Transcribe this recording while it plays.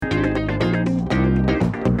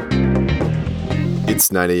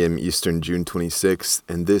It's 9 a.m. Eastern, June 26th,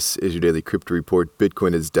 and this is your daily crypto report.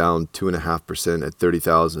 Bitcoin is down 2.5% at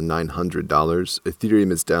 $30,900.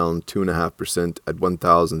 Ethereum is down 2.5% at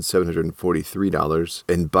 $1,743.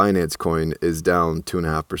 And Binance Coin is down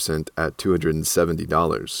 2.5% at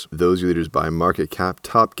 $270. Those are leaders by market cap.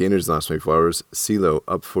 Top gainers in the last 24 hours, Celo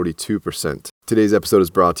up 42%. Today's episode is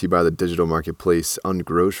brought to you by the digital marketplace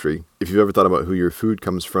Ungrocery. If you've ever thought about who your food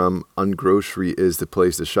comes from, Ungrocery is the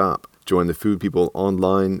place to shop. Join the food people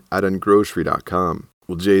online at ungrocery.com.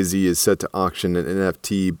 Well, Jay-Z is set to auction an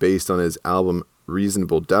NFT based on his album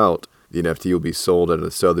Reasonable Doubt. The NFT will be sold at a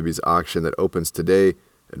Sotheby's auction that opens today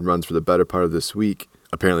and runs for the better part of this week.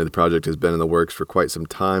 Apparently, the project has been in the works for quite some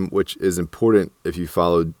time, which is important if you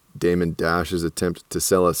followed Damon Dash's attempt to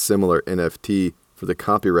sell a similar NFT for the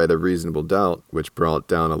copyright of Reasonable Doubt, which brought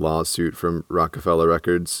down a lawsuit from Rockefeller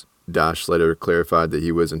Records. Dash later clarified that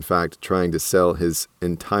he was in fact trying to sell his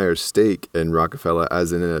entire stake in Rockefeller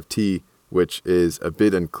as an NFT, which is a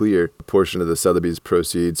bit unclear. A portion of the Sotheby's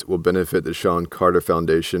proceeds will benefit the Sean Carter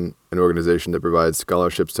Foundation, an organization that provides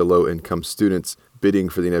scholarships to low-income students. Bidding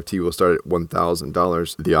for the NFT will start at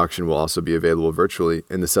 $1,000. The auction will also be available virtually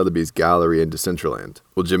in the Sotheby's Gallery in Decentraland.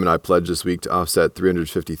 Well, Gemini pledged this week to offset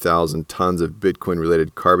 350,000 tons of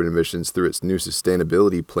Bitcoin-related carbon emissions through its new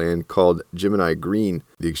sustainability plan called Gemini Green.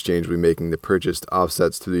 The exchange will be making the purchased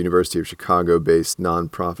offsets through the University of Chicago-based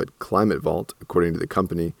nonprofit Climate Vault, according to the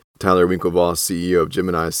company. Tyler Winklevoss, CEO of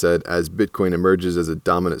Gemini, said, "As Bitcoin emerges as a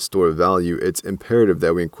dominant store of value, it's imperative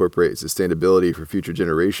that we incorporate sustainability for future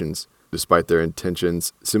generations." Despite their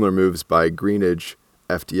intentions, similar moves by Greenidge,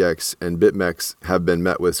 FTX, and BitMEX have been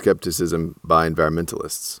met with skepticism by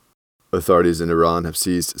environmentalists. Authorities in Iran have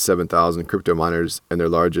seized 7,000 crypto miners in their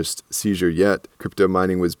largest seizure yet. Crypto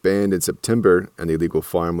mining was banned in September, and the illegal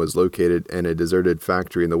farm was located in a deserted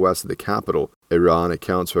factory in the west of the capital. Iran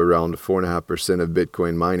accounts for around 4.5% of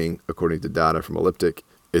Bitcoin mining, according to data from Elliptic.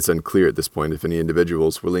 It's unclear at this point if any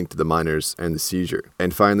individuals were linked to the miners and the seizure.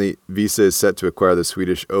 And finally, Visa is set to acquire the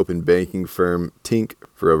Swedish open banking firm Tink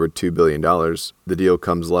for over $2 billion. The deal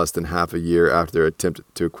comes less than half a year after their attempt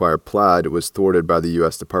to acquire Plaid was thwarted by the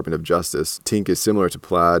U.S. Department of Justice. Tink is similar to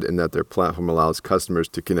Plaid in that their platform allows customers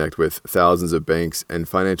to connect with thousands of banks and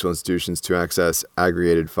financial institutions to access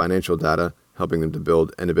aggregated financial data, helping them to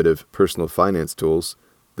build innovative personal finance tools.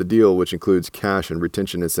 The deal, which includes cash and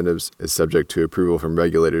retention incentives, is subject to approval from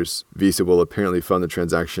regulators. Visa will apparently fund the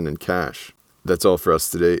transaction in cash. That's all for us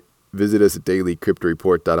today. Visit us at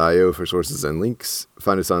dailycryptoreport.io for sources and links.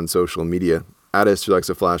 Find us on social media. Add us to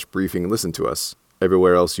Alexa Flash Briefing and listen to us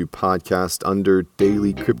everywhere else you podcast under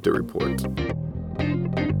Daily Crypto Report.